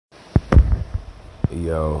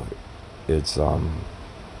Yo, it's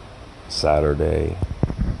Saturday,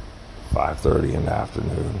 5:30 in the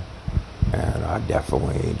afternoon, and I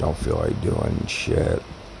definitely don't feel like doing shit.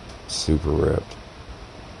 Super ripped,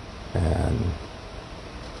 and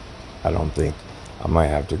I don't think I might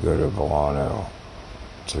have to go to Volano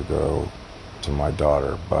to go to my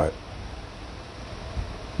daughter, but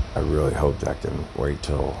I really hope that can wait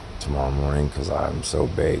till tomorrow morning because I'm so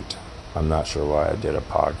baked. I'm not sure why I did a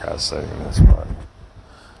podcast saying this, but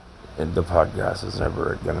the podcast is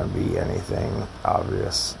never going to be anything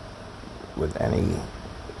obvious with any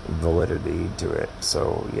validity to it.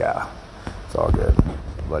 So yeah, it's all good,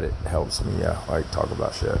 but it helps me like talk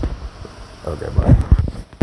about shit. Okay, bye.